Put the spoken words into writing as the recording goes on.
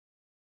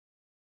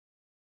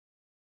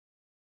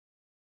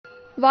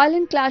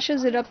Violent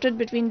clashes erupted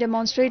between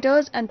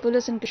demonstrators and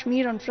police in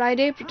Kashmir on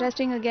Friday,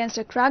 protesting against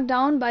a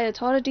crackdown by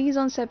authorities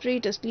on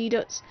separatist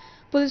leaders.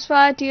 Police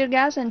fired tear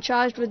gas and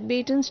charged with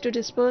batons to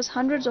disperse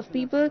hundreds of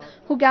people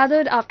who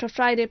gathered after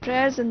Friday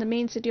prayers in the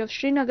main city of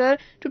Srinagar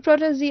to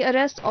protest the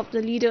arrest of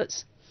the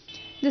leaders.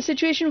 The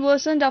situation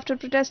worsened after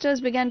protesters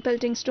began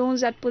pelting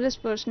stones at police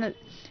personnel.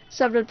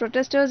 Several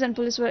protesters and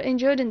police were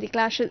injured in the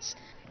clashes.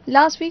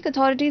 Last week,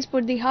 authorities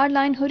put the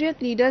hardline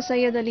Hurriyat leader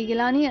Syed Ali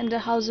Geelani under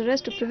house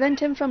arrest to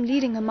prevent him from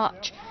leading a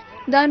march.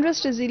 The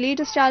unrest is the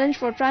latest challenge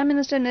for Prime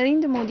Minister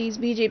Narendra Modi's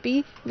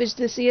BJP, which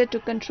this year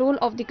took control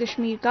of the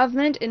Kashmir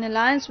government in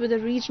alliance with a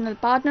regional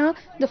partner,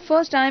 the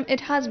first time it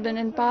has been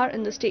in power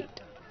in the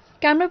state.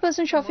 Camera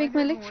person Shafiq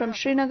Malik from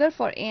Srinagar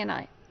for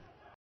ANI.